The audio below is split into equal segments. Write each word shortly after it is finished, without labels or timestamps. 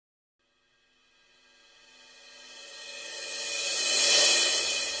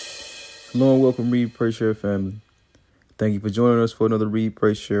Hello and welcome, Read, Pray, Share family. Thank you for joining us for another Read,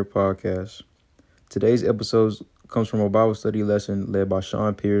 Pray, Share podcast. Today's episode comes from a Bible study lesson led by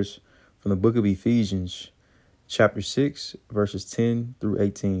Sean Pierce from the book of Ephesians, chapter 6, verses 10 through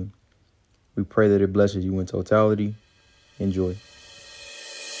 18. We pray that it blesses you in totality. Enjoy.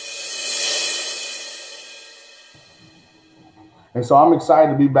 And so I'm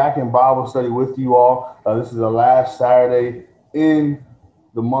excited to be back in Bible study with you all. This is the last Saturday in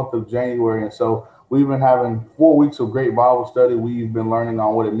the month of January. And so we've been having 4 weeks of great Bible study. We've been learning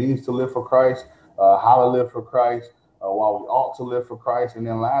on what it means to live for Christ, how to live for Christ, why we ought to live for Christ. And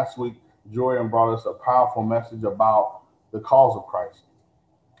then last week, Jordan brought us a powerful message about the cause of Christ.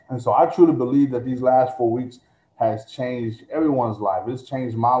 And so I truly believe that these last 4 weeks has changed everyone's life. It's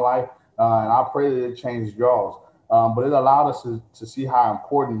changed my life, and I pray that it changed yours. But it allowed us to see how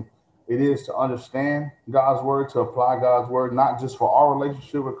important it is to understand God's word, to apply God's word, not just for our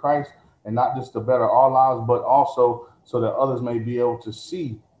relationship with Christ and not just to better our lives, but also so that others may be able to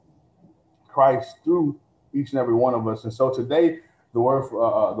see Christ through each and every one of us. And so today, the word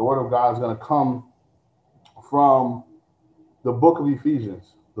of God is going to come from the book of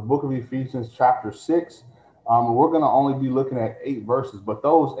Ephesians, chapter 6. We're going to only be looking at 8 verses, but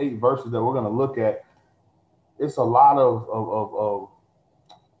those 8 verses that we're going to look at, it's a lot of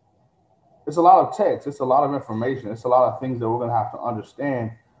text. It's a lot of information. It's a lot of things that we're going to have to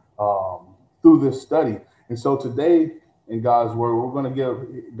understand through this study. And so today in God's word,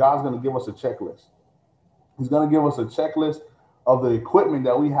 God's going to give us a checklist. He's going to give us a checklist of the equipment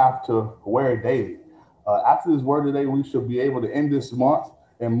that we have to wear daily. After this word today, we should be able to end this month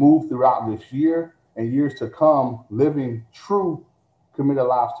and move throughout this year and years to come, living true committed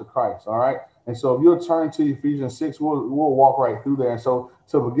lives to Christ. All right. And so if you'll turn to Ephesians 6, we'll walk right through there. And so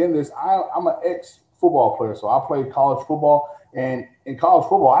to begin this, I'm an ex-football player. So I played college football. And in college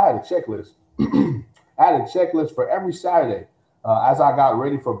football, I had a checklist. I had a checklist for every Saturday as I got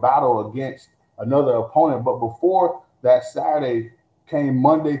ready for battle against another opponent. But before that Saturday came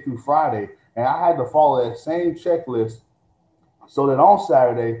Monday through Friday, and I had to follow that same checklist so that on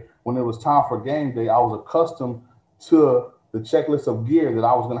Saturday, when it was time for game day, I was accustomed to the checklist of gear that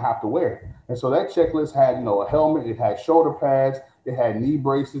I was going to have to wear. And so that checklist had, a helmet, it had shoulder pads, it had knee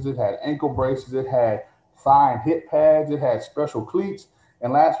braces, it had ankle braces, it had thigh and hip pads, it had special cleats,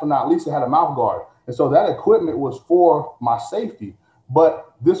 and last but not least, it had a mouth guard. And so that equipment was for my safety,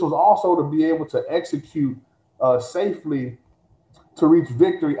 but this was also to be able to execute safely to reach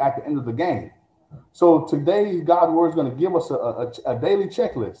victory at the end of the game. So today, God's word is going to give us a daily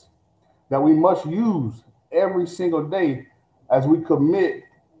checklist that we must use every single day as we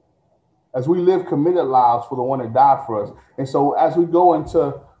live committed lives for the one that died for us. And so as we go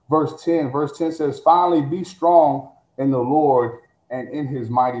into verse 10 says, finally be strong in the Lord and in his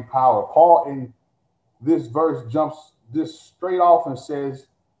mighty power. Paul in this verse jumps this straight off and says,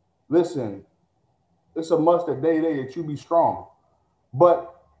 listen, it's a must that day that you be strong.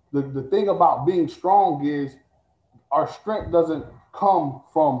 But the thing about being strong is our strength doesn't come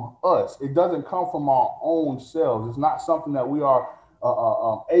from us. It doesn't come from our own selves. It's not something that we are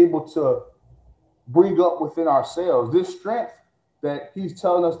able to bring up within ourselves. This strength that he's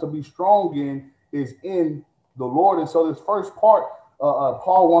telling us to be strong in is in the Lord. And so this first part,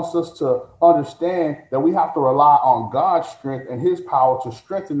 Paul wants us to understand that we have to rely on God's strength and his power to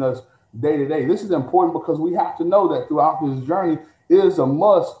strengthen us day to day. This is important because we have to know that throughout this journey, it is a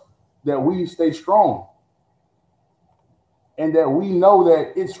must that we stay strong. And that we know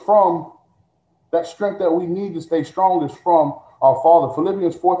that it's from that strength that we need to stay strong is from our Father.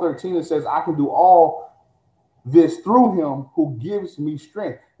 Philippians 4:13, it says, I can do all this through him who gives me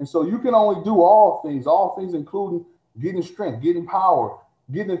strength. And so you can only do all things including getting strength, getting power,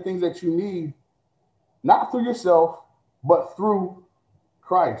 getting the things that you need, not through yourself, but through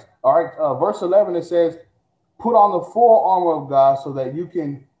Christ. All right. Verse 11, it says, put on the full armor of God so that you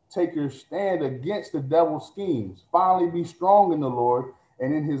can take your stand against the devil's schemes. Finally, be strong in the Lord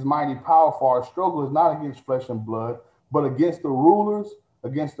and in his mighty power, for our struggle is not against flesh and blood, but against the rulers,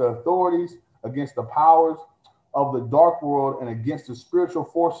 against the authorities, against the powers of the dark world, and against the spiritual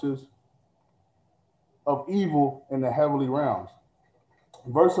forces of evil in the heavenly realms.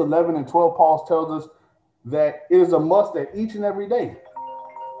 Verse 11 and 12, Paul tells us that it is a must that each and every day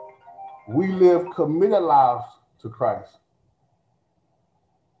we live committed lives to Christ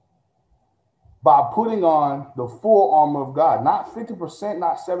by putting on the full armor of God, not 50%,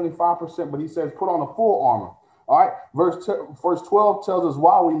 not 75%, but he says put on the full armor. All right. Verse 12 tells us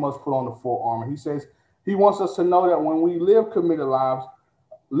why we must put on the full armor. He says he wants us to know that when we live committed lives,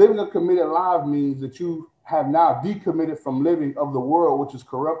 living a committed life means that you have now decommitted from living of the world, which is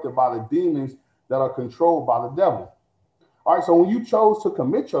corrupted by the demons that are controlled by the devil. All right, so when you chose to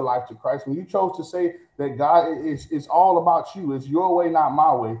commit your life to Christ, when you chose to say that God is all about you, it's your way, not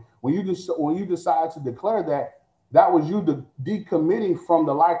my way, when you decide to declare that, that was you decommitting from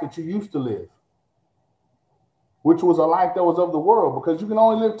the life that you used to live, which was a life that was of the world, because you can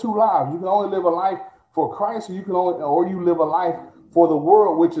only live two lives. You can only live a life for Christ, or you live a life for the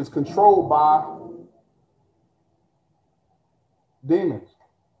world, which is controlled by demons.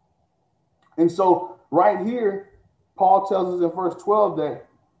 And so right here, Paul tells us in verse 12 that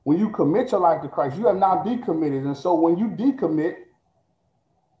when you commit your life to Christ, you have now decommitted. And so when you decommit,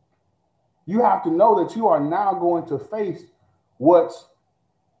 you have to know that you are now going to face what's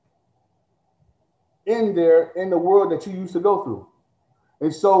in the world that you used to go through.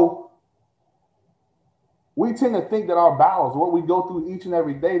 And so we tend to think that our battles, what we go through each and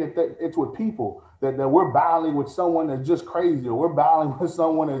every day, that it's with people, that we're battling with someone that's just crazy, or we're battling with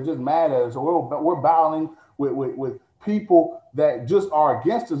someone that's just mad at us, or we're battling with people that just are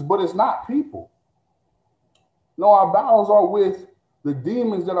against us, but it's not people. No, our battles are with the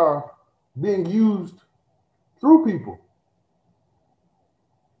demons that are being used through people,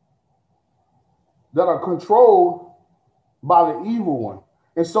 that are controlled by the evil one.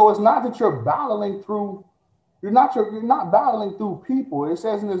 And so it's not that you're battling through, you're not battling through people. It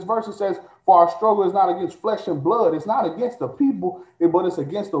says in this verse, it says, for our struggle is not against flesh and blood. It's not against the people, but it's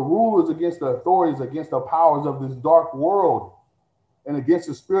against the rulers, against the authorities, against the powers of this dark world, and against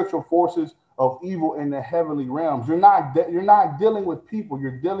the spiritual forces of evil in the heavenly realms. You're not dealing with people.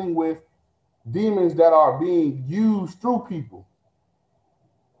 You're dealing with demons that are being used through people.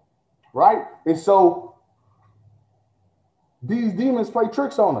 Right? And so these demons play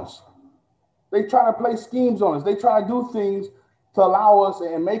tricks on us. They try to play schemes on us. They try to do things to allow us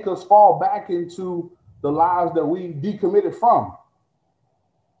and make us fall back into the lives that we decommitted from.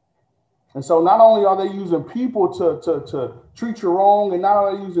 And so not only are they using people to treat you wrong, and not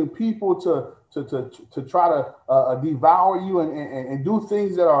only are they using people to try to devour you and do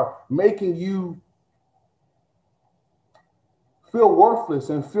things that are making you feel worthless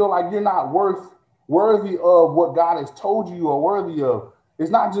and feel like you're not worthy of what God has told you or worthy of. It's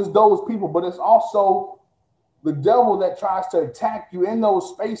not just those people, but it's also the devil that tries to attack you in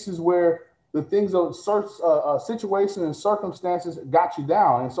those spaces where the things of situations and circumstances got you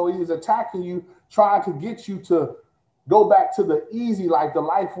down. And so he's attacking you, trying to get you to go back to the easy life, the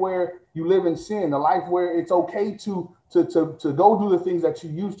life where you live in sin, the life where it's okay to go do the things that you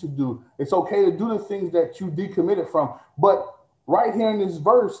used to do. It's okay to do the things that you decommitted from. But right here in this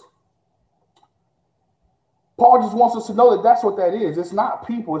verse, Paul just wants us to know that that's what that is. It's not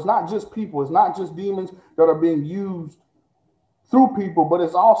people. It's not just people. It's not just demons that are being used through people, but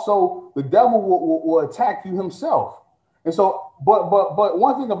it's also the devil will attack you himself. And so, but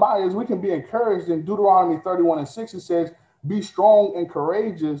one thing about it is we can be encouraged. In Deuteronomy 31:6, it says, be strong and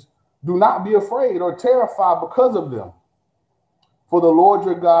courageous. Do not be afraid or terrified because of them. For the Lord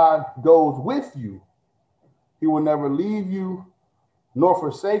your God goes with you. He will never leave you nor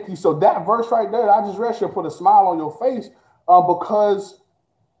forsake you. So that verse right there that I just read should put a smile on your face, because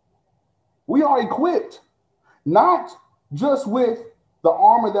we are equipped, not just with the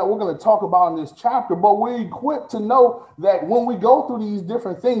armor that we're going to talk about in this chapter, but we're equipped to know that when we go through these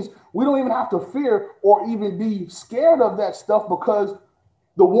different things, we don't even have to fear or even be scared of that stuff, because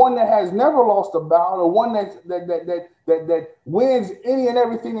the one that has never lost a battle, the one that wins any and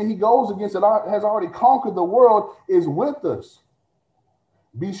everything that he goes against, that has already conquered the world, is with us.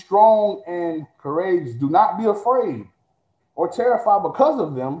 Be strong and courageous. Do not be afraid or terrified because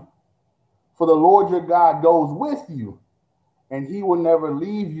of them, for the Lord your God goes with you, and he will never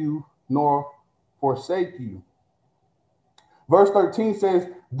leave you nor forsake you. Verse 13 says,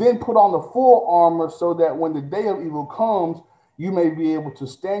 then put on the full armor so that when the day of evil comes, you may be able to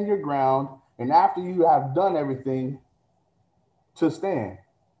stand your ground, and after you have done everything, to stand.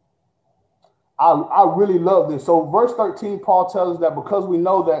 I really love this. So verse 13, Paul tells us that because we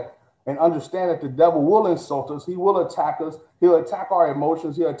know that and understand that the devil will insult us, he will attack us, he'll attack our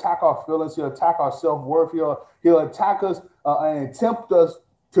emotions, he'll attack our feelings, he'll attack our self-worth, he'll attack us and tempt us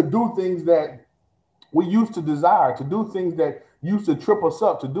to do things that we used to desire, to do things that used to trip us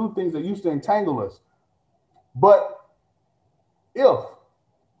up, to do things that used to entangle us. But if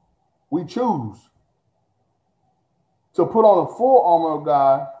we choose to put on the full armor of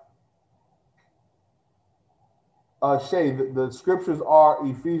God, Shay, the scriptures are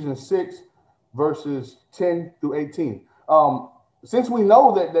Ephesians 6, verses 10 through 18. Since we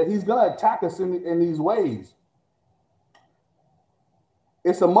know that he's going to attack us in these ways,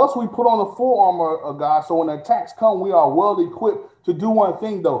 It's a must we put on the full armor of God, so when the attacks come, we are well equipped to do one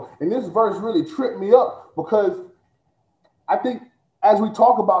thing, though. And this verse really tripped me up because I think as we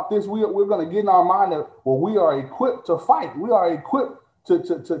talk about this, we're going to get in our mind that, well, we are equipped to fight. We are equipped to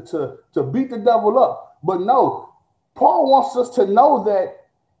beat the devil up. But no, Paul wants us to know that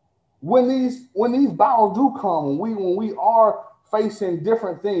when these battles do come, when we are facing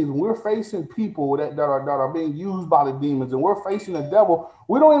different things, when we're facing people that are being used by the demons, and we're facing the devil,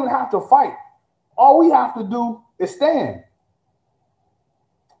 we don't even have to fight. All we have to do is stand.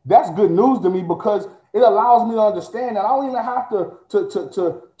 That's good news to me because it allows me to understand that I don't even have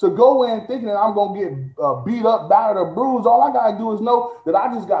to go in thinking that I'm going to get beat up, battered, or bruised. All I got to do is know that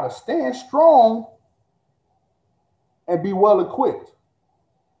I just got to stand strong and be well equipped.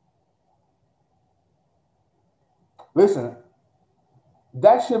 Listen,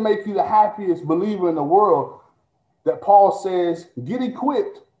 that should make you the happiest believer in the world, that Paul says, get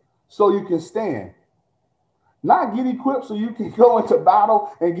equipped so you can stand. Not get equipped so you can go into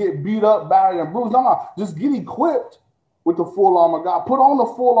battle and get beat up, battered, and bruised. No, just get equipped with the full armor of God. Put on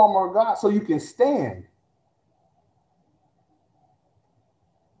the full armor of God so you can stand.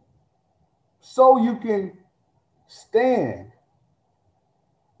 So you can stand.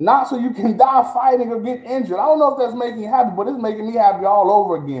 Not so you can die fighting or get injured. I don't know if that's making you happy, but it's making me happy all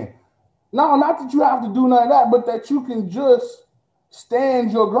over again. No, not that you have to do none of that, but that you can just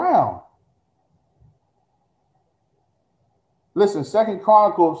stand your ground. Listen, 2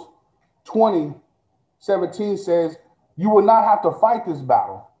 Chronicles 20:17 says, you will not have to fight this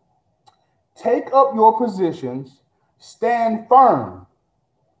battle. Take up your positions, stand firm,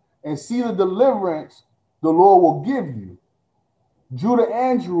 and see the deliverance the Lord will give you. Judah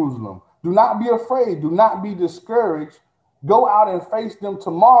and Jerusalem, do not be afraid. Do not be discouraged. Go out and face them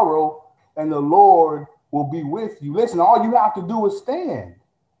tomorrow, and the Lord will be with you. Listen, all you have to do is stand.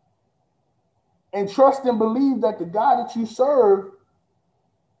 And trust and believe that the God that you serve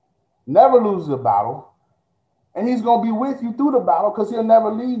never loses a battle. And he's going to be with you through the battle because he'll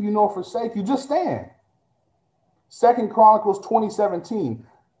never leave you nor forsake you. Just stand. 2 Chronicles 20:17.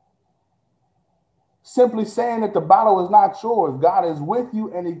 Simply saying that the battle is not yours. God is with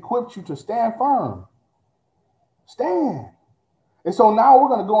you and equipped you to stand firm. Stand. And so now we're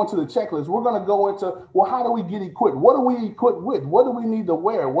going to go into the checklist. We're going to go into, well, how do we get equipped? What are we equipped with? What do we need to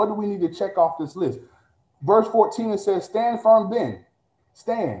wear? What do we need to check off this list? Verse 14, it says, stand firm then.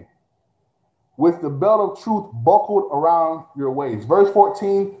 Stand with the belt of truth buckled around your waist. Verse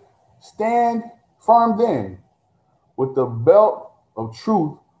 14, stand firm then with the belt of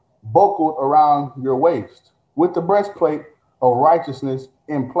truth buckled around your waist, with the breastplate of righteousness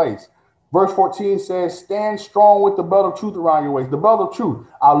in place. Verse 14 says, stand strong with the belt of truth around your waist. The belt of truth.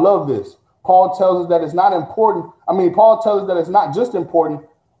 I love this. Paul tells us that it's not important. Paul tells us that it's not just important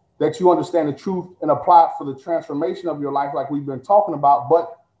that you understand the truth and apply it for the transformation of your life like we've been talking about,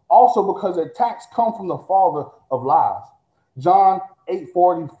 but also because attacks come from the father of lies. John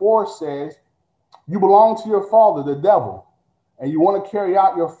 8:44 says, you belong to your father, the devil, and you want to carry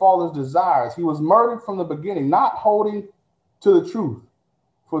out your father's desires. He was murdered from the beginning, not holding to the truth.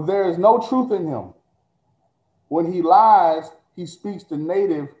 For there is no truth in him. When he lies, he speaks the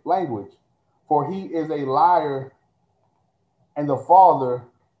native language, for he is a liar and the father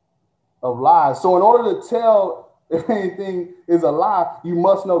of lies. So in order to tell if anything is a lie, you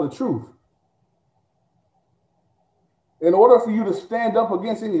must know the truth. In order for you to stand up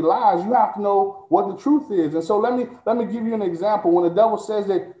against any lies, you have to know what the truth is. And so let me give you an example. When the devil says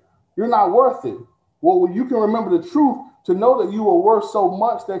that you're not worth it, well, you can remember the truth to know that you were worth so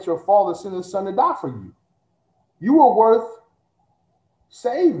much that your father sent his son to die for you. You were worth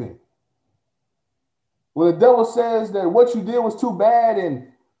saving. When the devil says that what you did was too bad and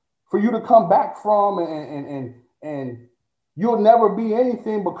for you to come back from and you'll never be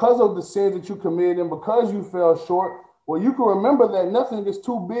anything because of the sins that you committed and because you fell short, well, you can remember that nothing is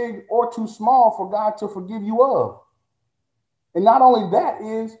too big or too small for God to forgive you of. And not only that,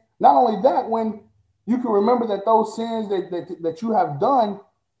 when you can remember that those sins that you have done,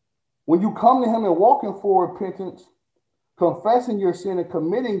 when you come to him and walking for repentance, confessing your sin and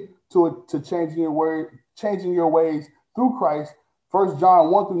committing to changing your ways through Christ, 1 John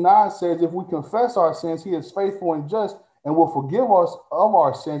 1-9 says, if we confess our sins, he is faithful and just and will forgive us of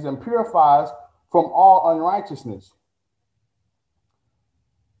our sins and purify us from all unrighteousness.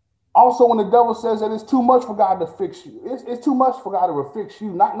 Also, when the devil says that it's too much for God to fix you, it's too much for God to fix you,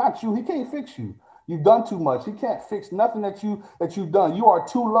 not you. He can't fix you. You've done too much. He can't fix nothing that you've done. You are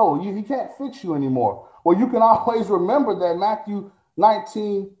too low. He can't fix you anymore. Well, you can always remember that Matthew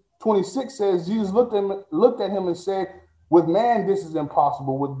 19:26 says Jesus looked at him and said, With man, this is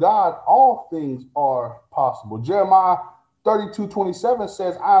impossible. With God, all things are possible. Jeremiah 32:27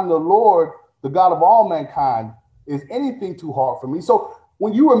 says, I am the Lord, the God of all mankind. Is anything too hard for me? So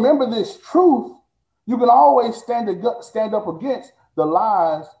when you remember this truth, you can always stand up against the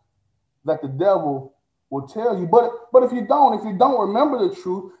lies that the devil will tell you. But if you don't remember the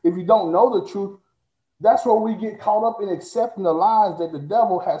truth, if you don't know the truth, that's where we get caught up in accepting the lies that the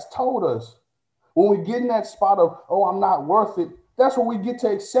devil has told us. When we get in that spot of, oh, I'm not worth it, that's where we get to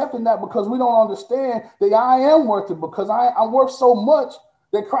accepting that, because we don't understand that I am worth it, because I'm worth so much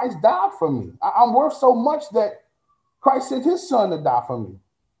that Christ died for me. I'm worth so much that Christ sent his son to die for me.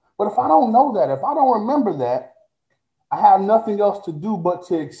 But if I don't know that, if I don't remember that, I have nothing else to do but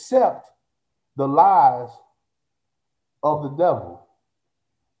to accept the lies of the devil.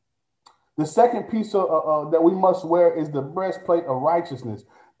 The second piece that we must wear is the breastplate of righteousness.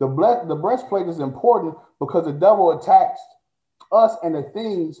 The breastplate is important because the devil attacks us, and the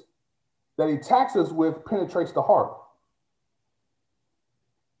things that he attacks us with penetrates the heart.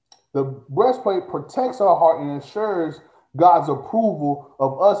 The breastplate protects our heart and ensures God's approval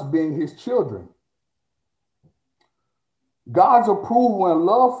of us being his children. God's approval and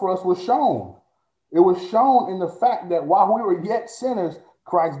love for us was shown. It was shown in the fact that while we were yet sinners,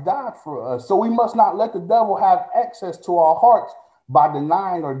 Christ died for us. So we must not let the devil have access to our hearts by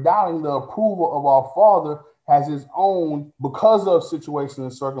denying or doubting the approval of our Father as his own because of situations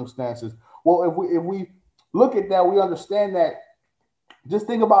and circumstances. Well, if we look at that, we understand that. Just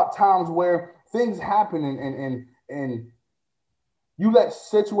think about times where things happen and you let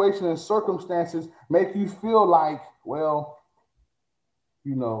situations and circumstances make you feel like, well,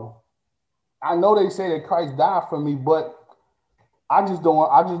 you know, I know they say that Christ died for me, but I just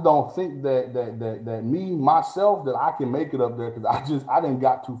don't think that me, myself, that I can make it up there, because I didn't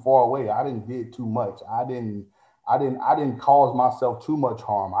got too far away. I didn't did too much. I didn't cause myself too much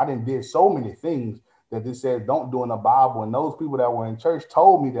harm. I didn't did so many things that they said don't do in the Bible. And those people that were in church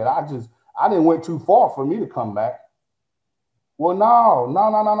told me that I didn't went too far for me to come back. Well, no.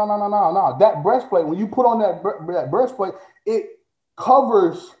 That breastplate, when you put on that breastplate, it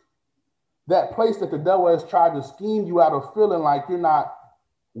covers that place that the devil has tried to scheme you out of feeling like you're not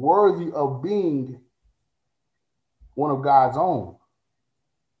worthy of being one of God's own.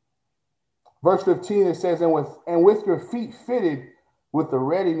 Verse 15, it says, and with your feet fitted with the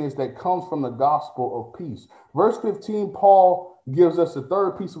readiness that comes from the gospel of peace. Verse 15, Paul gives us the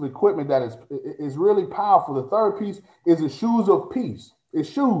third piece of equipment that is really powerful. The third piece is the shoes of peace.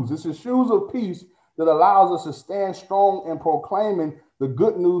 It's the shoes of peace that allows us to stand strong in proclaiming the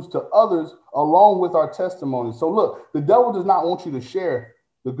good news to others along with our testimony. So look, the devil does not want you to share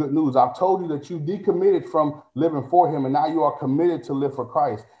the good news. I've told you that you decommitted from living for him, and now you are committed to live for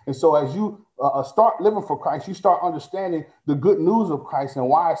Christ. And so as you start living for Christ, you start understanding the good news of Christ and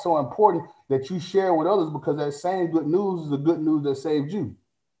why it's so important that you share with others, because that same good news is the good news that saved you.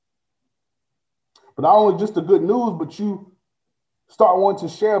 But not only just the good news, but you start wanting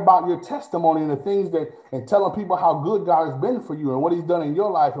to share about your testimony and the things and telling people how good God has been for you and what he's done in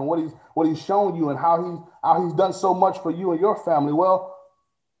your life and what he's shown you and how he's done so much for you and your family. Well,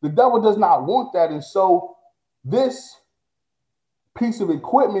 the devil does not want that. And so this piece of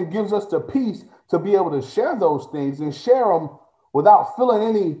equipment gives us the peace to be able to share those things and share them without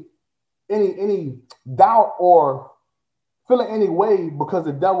feeling any doubt or feeling any way, because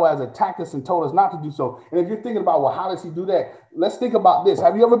the devil has attacked us and told us not to do so. And if you're thinking about, well, how does he do that? Let's think about this.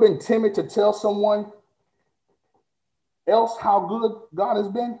 Have you ever been timid to tell someone else how good God has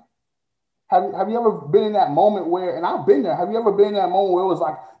been? Have you ever been in that moment where, and I've been there, have you ever been in that moment where it was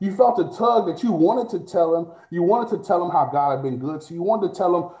like you felt a tug that you wanted to tell him, how God had been good, so you wanted to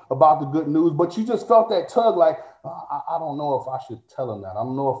tell him about the good news, but you just felt that tug like, I don't know if I should tell him that. I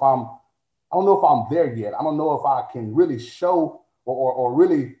don't know if I'm there yet. I don't know if I can really show or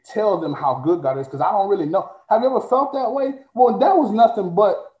really tell them how good God is, because I don't really know. Have you ever felt that way? Well, that was nothing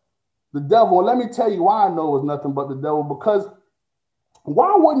but the devil. And let me tell you why I know it was nothing but the devil, because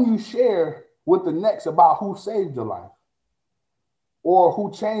why wouldn't you share with the next about who saved your life, or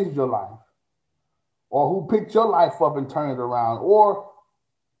who changed your life, or who picked your life up and turned it around, or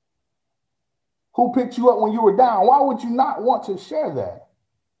who picked you up when you were down? Why would you not want to share that?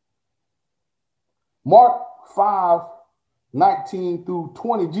 Mark 5:19 through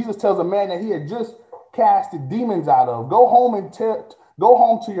 20, Jesus tells a man that he had just casted demons out of, go home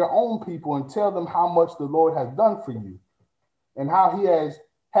to your own people and tell them how much the Lord has done for you and how he has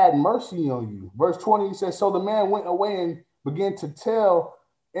had mercy on you. Verse 20, he says, so the man went away and began to tell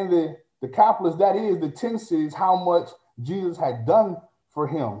in the Decapolis, that is the 10 cities, how much Jesus had done for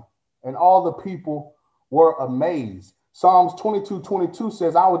him. And all the people were amazed. Psalms 22:22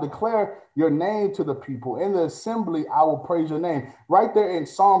 says, I will declare your name to the people. In the assembly, I will praise your name. Right there in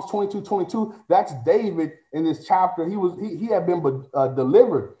Psalms 22:22, that's David in this chapter. He had been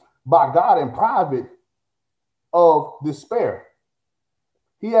delivered by God in private of despair.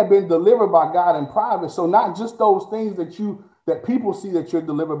 He had been delivered by God in private. So not just those things that people see that you're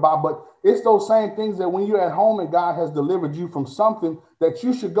delivered by, but it's those same things that when you're at home and God has delivered you from something that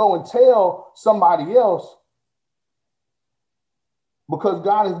you should go and tell somebody else, because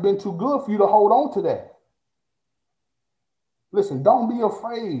God has been too good for you to hold on to that. Listen, don't be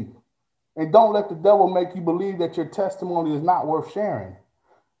afraid, and don't let the devil make you believe that your testimony is not worth sharing.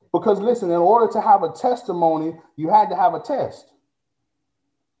 Because listen, in order to have a testimony, you had to have a test.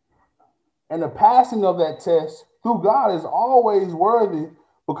 And the passing of that test through God is always worthy,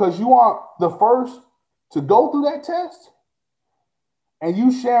 because you aren't the first to go through that test. And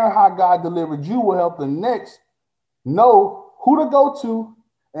you sharing how God delivered you will help the next know who to go to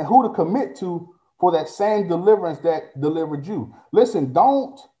and who to commit to for that same deliverance that delivered you. Listen,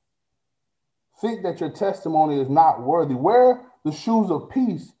 don't think that your testimony is not worthy. Wear the shoes of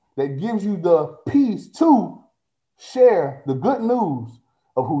peace that gives you the peace to share the good news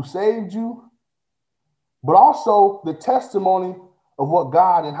of who saved you, but also the testimony of what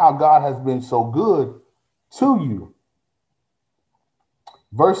God and how God has been so good to you.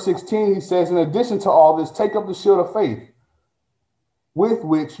 Verse 16, he says, in addition to all this, take up the shield of faith, with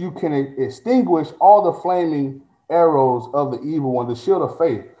which you can extinguish all the flaming arrows of the evil one. The shield of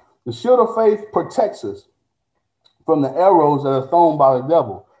faith. The shield of faith protects us from the arrows that are thrown by the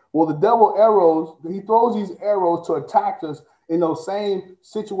devil. Well, the devil he throws these arrows to attack us in those same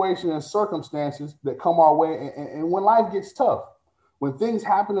situations and circumstances that come our way. And when life gets tough, when things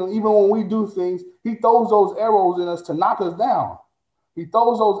happen, and even when we do things, he throws those arrows in us to knock us down. He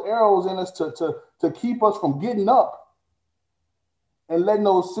throws those arrows in us to keep us from getting up and letting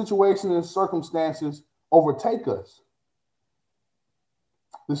those situations and circumstances overtake us.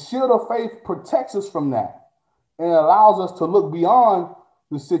 The shield of faith protects us from that and allows us to look beyond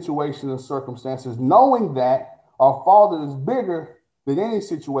the situations and circumstances, knowing that our Father is bigger than any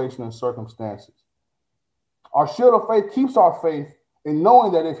situation and circumstances. Our shield of faith keeps our faith in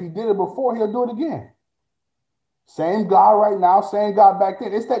knowing that if he did it before, he'll do it again. Same God right now, same God back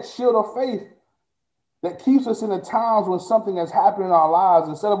then. It's that shield of faith that keeps us in the times when something has happened in our lives.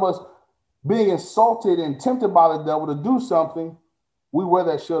 Instead of us being insulted and tempted by the devil to do something, we wear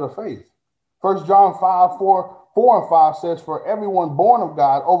that shield of faith. 1 John 4:4-5 says, for everyone born of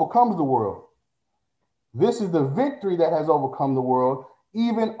God overcomes the world. This is the victory that has overcome the world,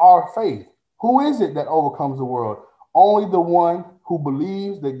 even our faith. Who is it that overcomes the world? Only the one who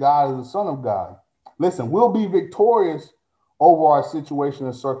believes that God is the Son of God. Listen, we'll be victorious over our situation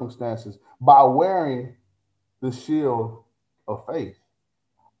and circumstances by wearing the shield of faith.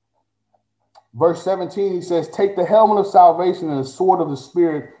 Verse 17, he says, take the helmet of salvation and the sword of the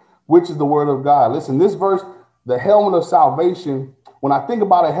Spirit, which is the word of God. Listen, this verse, the helmet of salvation, when I think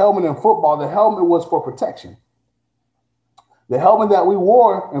about a helmet in football, the helmet was for protection. The helmet that we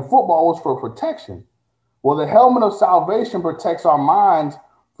wore in football was for protection. Well, the helmet of salvation protects our minds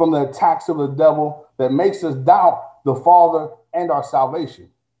from the attacks of the devil that makes us doubt the Father and our salvation.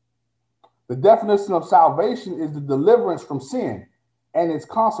 The definition of salvation is the deliverance from sin and its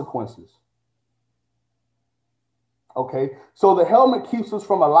consequences. Okay, so the helmet keeps us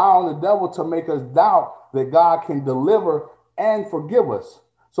from allowing the devil to make us doubt that God can deliver and forgive us.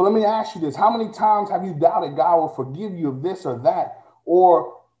 So let me ask you this. How many times have you doubted God will forgive you of this or that?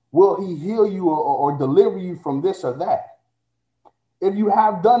 Or will he heal you or deliver you from this or that? If you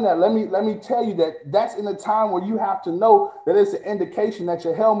have done that, let me tell you that that's in a time where you have to know that it's an indication that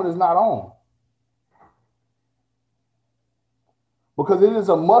your helmet is not on. Because it is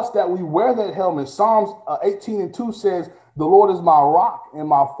a must that we wear that helmet. Psalms 18:2 says, the Lord is my rock and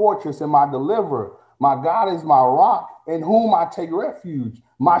my fortress and my deliverer. My God is my rock in whom I take refuge,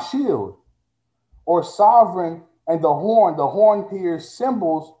 my shield. Or sovereign and the horn. The horn here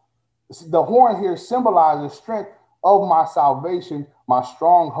symbolizes strength of my salvation, my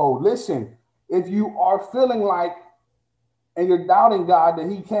stronghold. Listen, if you are feeling like and you're doubting God that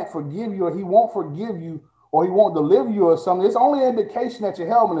he can't forgive you or he won't forgive you or he won't deliver you or something, it's only an indication that your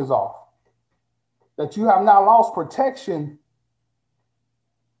helmet is off, that you have now lost protection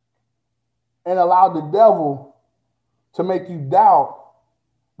and allowed the devil to make you doubt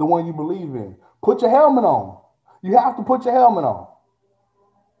the one you believe in. Put your helmet on. You have to put your helmet on.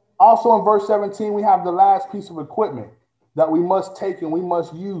 Also in verse 17, we have the last piece of equipment that we must take and we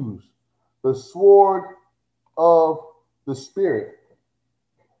must use, the sword of the Spirit.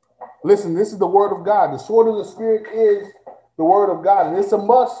 Listen, this is the word of God. The sword of the Spirit is the word of God. And it's a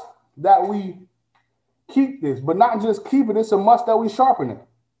must that we keep this, but not just keep it. It's a must that we sharpen it.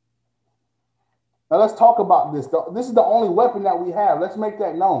 Now let's talk about this. This is the only weapon that we have. Let's make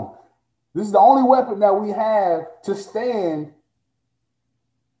that known. This is the only weapon that we have to stand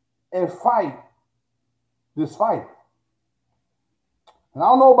and fight this fight. And I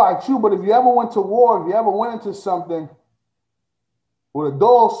don't know about you, but if you ever went to war, if you ever went into something with a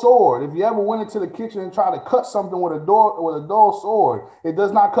dull sword, if you ever went into the kitchen and tried to cut something with a dull sword, it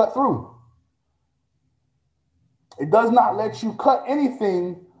does not cut through. It does not let you cut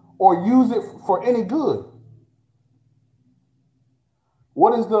anything or use it for any good.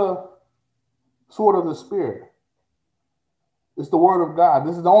 What is the sword of the Spirit? It's the word of God.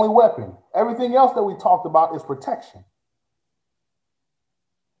 This is the only weapon. Everything else that we talked about is protection.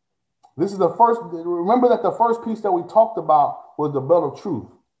 This is the first. Remember that the first piece that we talked about was the belt of truth.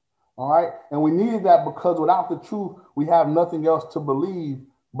 All right. And we needed that because without the truth, we have nothing else to believe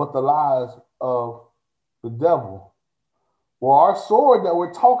but the lies of the devil. Well, our sword that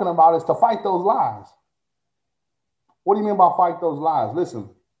we're talking about is to fight those lies. What do you mean by fight those lies? Listen,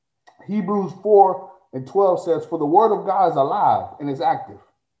 Hebrews 4:12 says, for the word of God is alive and is active,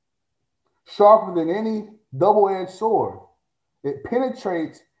 sharper than any double-edged sword. It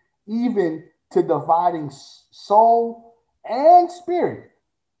penetrates even to dividing soul and spirit,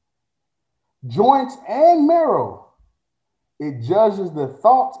 joints and marrow. It judges the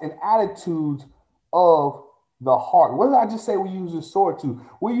thoughts and attitudes of the heart. What did I just say we use this sword to?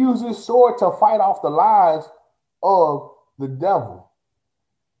 We use this sword to fight off the lies of the devil.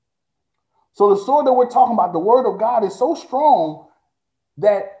 So the sword that we're talking about, the word of God, is so strong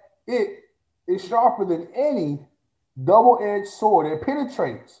that it is sharper than any double-edged sword. It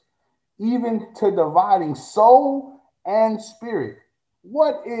penetrates even to dividing soul and spirit.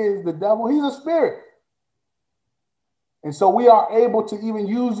 What is the devil? He's a spirit. And so we are able to even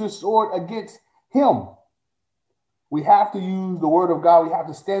use this sword against him. We have to use the word of God. We have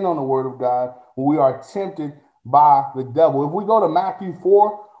to stand on the word of God when we are tempted by the devil. If we go to Matthew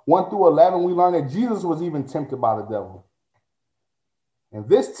 4:1-11, we learn that Jesus was even tempted by the devil. And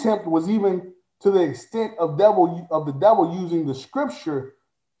this tempt was even to the extent of the devil using the scripture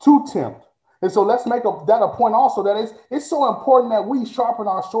to tempt. And so let's make that a point also, that it's so important that we sharpen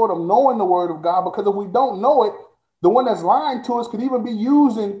our sword of knowing the word of God, because if we don't know it, the one that's lying to us could even be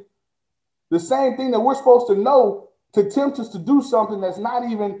using the same thing that we're supposed to know to tempt us to do something that's not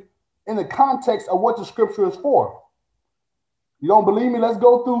even in the context of what the scripture is for. You don't believe me? Let's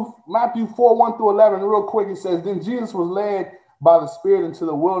go through Matthew 4:1-11 real quick. It says, then Jesus was led by the Spirit into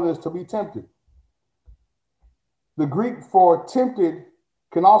the wilderness to be tempted. The Greek for tempted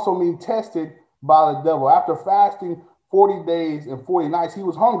can also mean tested by the devil. After fasting 40 days and 40 nights, he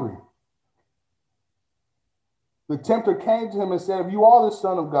was hungry. The tempter came to him and said, if you are the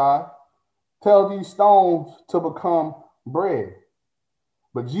Son of God, tell these stones to become bread.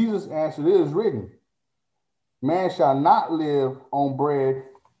 But Jesus answered, it is written, man shall not live on bread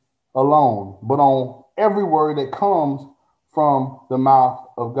alone, but on every word that comes from the mouth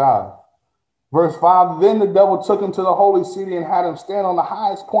of God. Verse 5, then the devil took him to the holy city and had him stand on the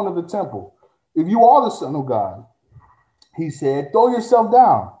highest point of the temple. If you are the Son of God, he said, throw yourself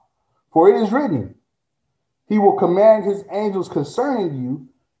down, for it is written, he will command his angels concerning you,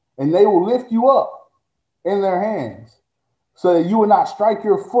 and they will lift you up in their hands, so that you will not strike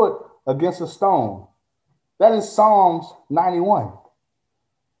your foot against a stone. That is Psalms 91.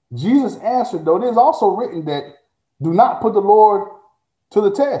 Jesus answered, though, it is also written that do not put the Lord to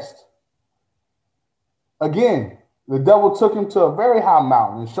the test. Again, the devil took him to a very high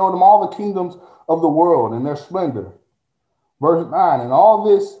mountain and showed him all the kingdoms of the world and their splendor. Verse 9, and all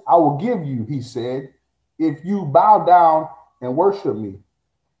this I will give you, he said, if you bow down and worship me.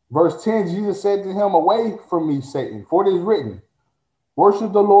 Verse 10, Jesus said to him, away from me, Satan, for it is written,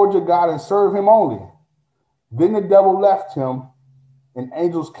 worship the Lord your God and serve him only. Then the devil left him, and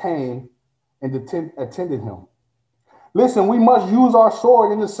angels came and attended him. Listen, we must use our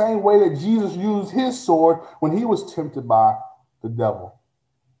sword in the same way that Jesus used his sword when he was tempted by the devil.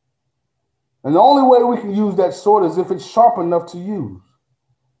 And the only way we can use that sword is if it's sharp enough to use.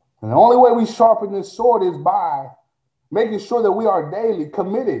 And the only way we sharpen this sword is by making sure that we are daily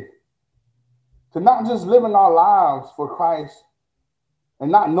committed to not just living our lives for Christ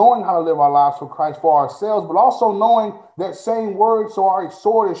and not knowing how to live our lives for Christ for ourselves, but also knowing that same word so our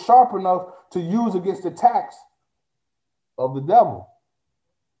sword is sharp enough to use against attacks of the devil.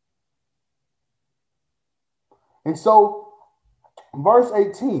 And so, verse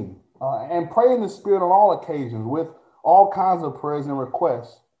 18, and pray in the Spirit on all occasions with all kinds of prayers and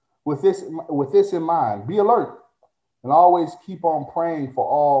requests. with this in mind. Be alert and always keep on praying for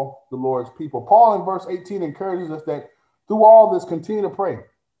all the Lord's people. Paul in verse 18 encourages us that through all this, continue to pray.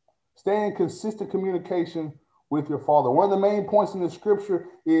 Stay in consistent communication with your Father. One of the main points in the scripture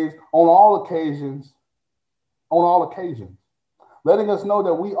is on all occasions, letting us know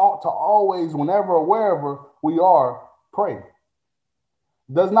that we ought to always, whenever or wherever we are, pray.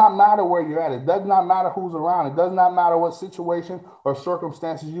 It does not matter where you're at. It does not matter who's around. It does not matter what situation or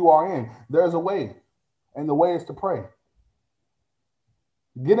circumstances you are in. There's a way, and the way is to pray.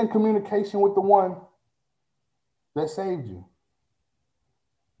 Get in communication with the one that saved you.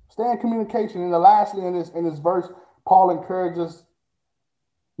 Stay in communication. And lastly, in this verse, Paul encourages us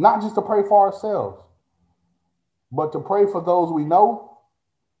not just to pray for ourselves, but to pray for those we know,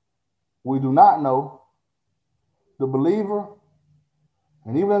 we do not know, the believer,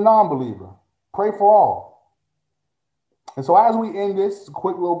 and even the non-believer. Pray for all. And so as we end this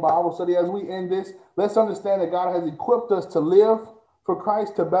quick little Bible study, as we end this, let's understand that God has equipped us to live for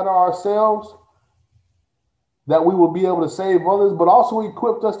Christ, to better ourselves, that we will be able to save others, but also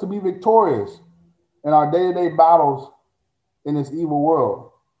equipped us to be victorious in our day-to-day battles in this evil world.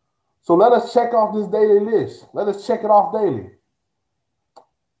 So let us check off this daily list. Let us check it off daily.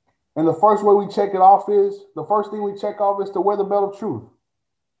 And the first thing we check off is to wear the belt of truth.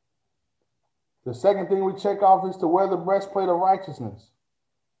 The second thing we check off is to wear the breastplate of righteousness.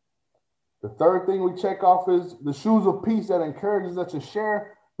 The third thing we check off is the shoes of peace that encourages us to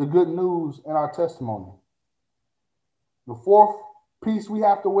share the good news in our testimony. The fourth piece we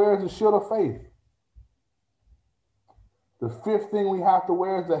have to wear is the shield of faith. The fifth thing we have to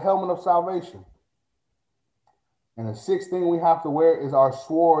wear is the helmet of salvation. And the sixth thing we have to wear is our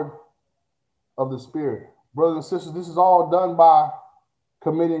sword of the Spirit. Brothers and sisters, this is all done by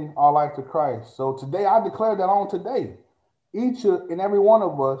committing our life to Christ. So today, I declare that on today, each and every one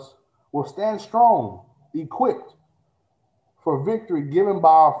of us will stand strong, equipped for victory given by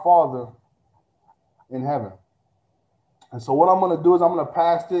our Father in heaven. And so what I'm going to do is I'm going to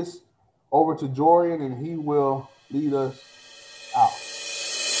pass this over to Jorian, and he will lead us out.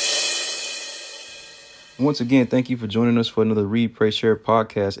 Once again, thank you for joining us for another Read, Pray, Share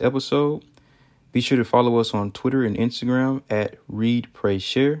podcast episode. Be sure to follow us on Twitter and Instagram at Read, Pray,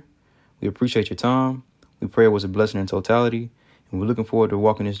 Share. We appreciate your time. We pray it was a blessing in totality, and we're looking forward to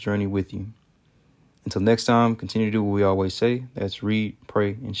walking this journey with you. Until next time, continue to do what we always say. That's read,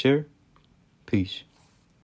 pray, and share. Peace.